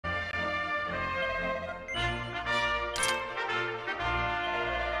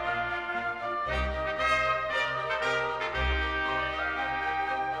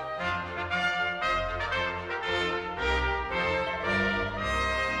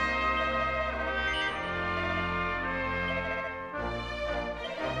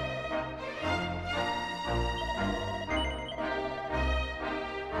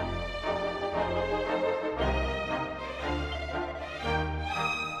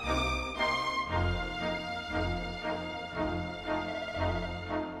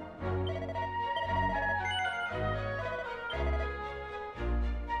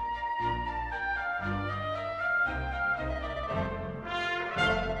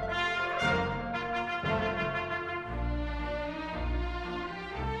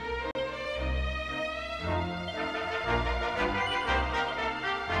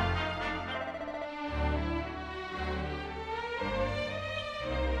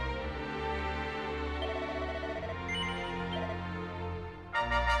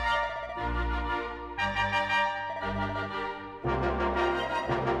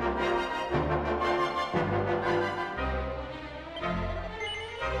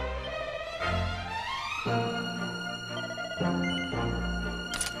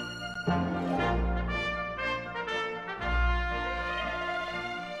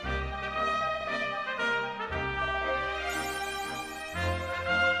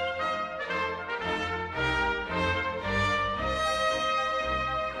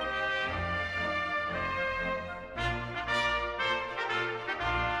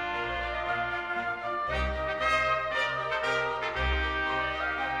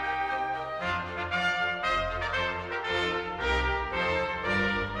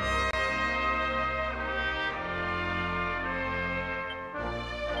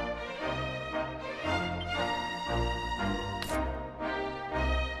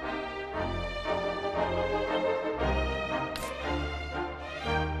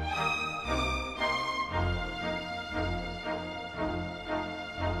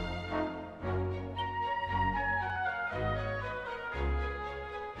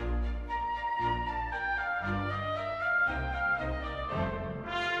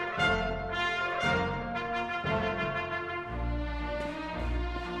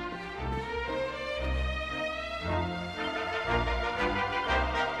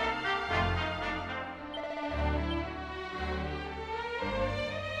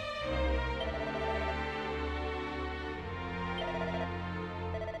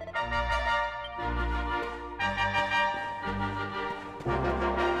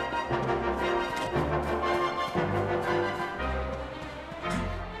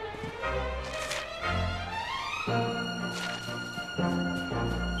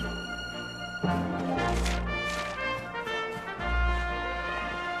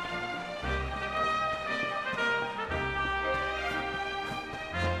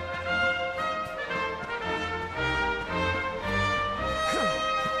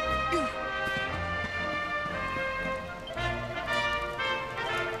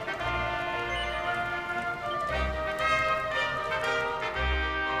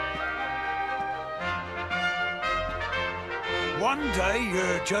One day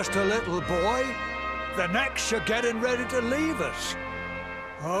you're just a little boy, the next you're getting ready to leave us.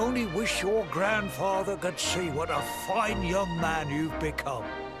 I only wish your grandfather could see what a fine young man you've become.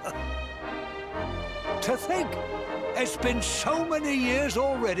 To think, it's been so many years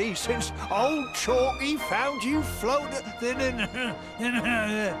already since old Chalky found you floating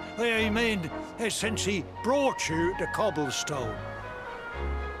I mean, since he brought you to Cobblestone.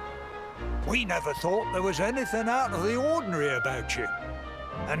 We never thought there was anything out of the ordinary about you.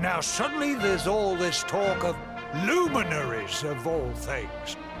 And now suddenly there's all this talk of luminaries, of all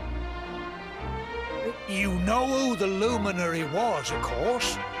things. You know who the luminary was, of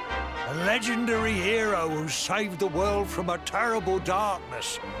course. A legendary hero who saved the world from a terrible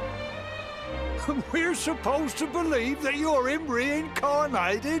darkness. We're supposed to believe that you're him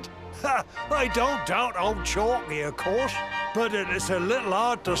reincarnated? I don't doubt old Chalky, of course, but it's a little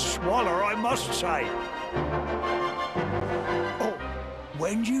hard to swallow, I must say. Oh,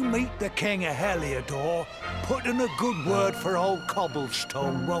 when you meet the King of Heliodor, put in a good word for old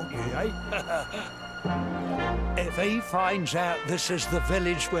Cobblestone, won't you, eh? If he finds out this is the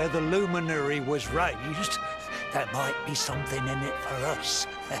village where the luminary was raised, there might be something in it for us,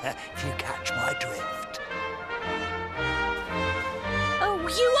 if you catch my drift. Oh,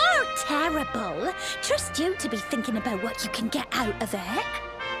 you are terrible. Trust you to be thinking about what you can get out of it.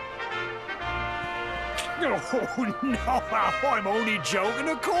 Oh, no, I'm only joking,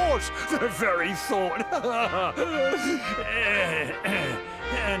 of course. The very thought.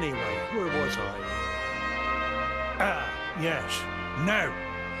 Anyway, where was I? Ah, yes. Now,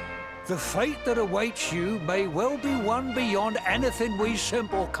 the fate that awaits you may well be one beyond anything we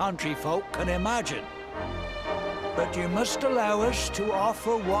simple country folk can imagine. But you must allow us to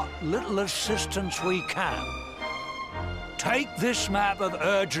offer what little assistance we can. Take this map of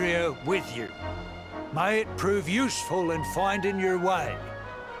Erdrea with you. May it prove useful in finding your way.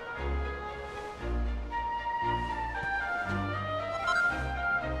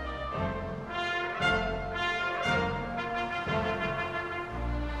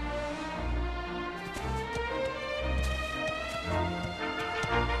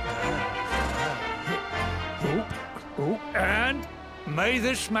 And may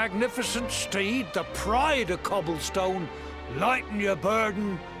this magnificent steed, the pride of Cobblestone, lighten your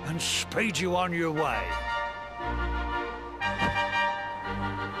burden and speed you on your way.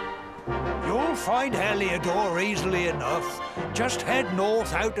 You'll find Heliodor easily enough. Just head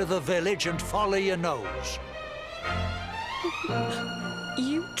north out of the village and follow your nose.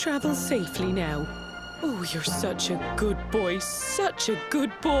 You travel safely now. Oh, you're such a good boy, such a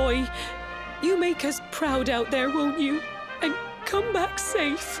good boy. You make us proud out there, won't you? And come back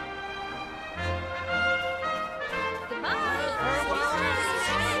safe.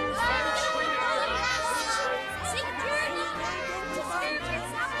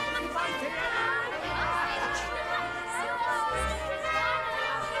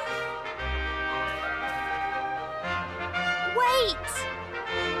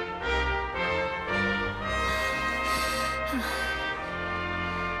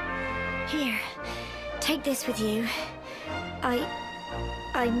 Here, take this with you.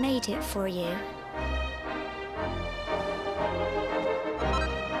 I made it for you.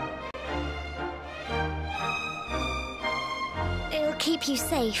 It'll keep you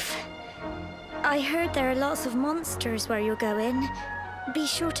safe. I heard there are lots of monsters where you're going. Be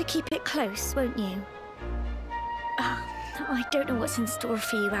sure to keep it close, won't you? I don't know what's in store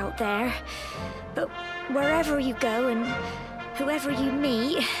for you out there, but wherever you go and whoever you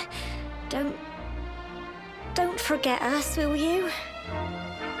meet, don't forget us, will you?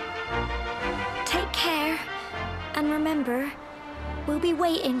 Take care, and remember, we'll be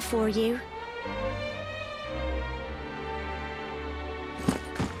waiting for you.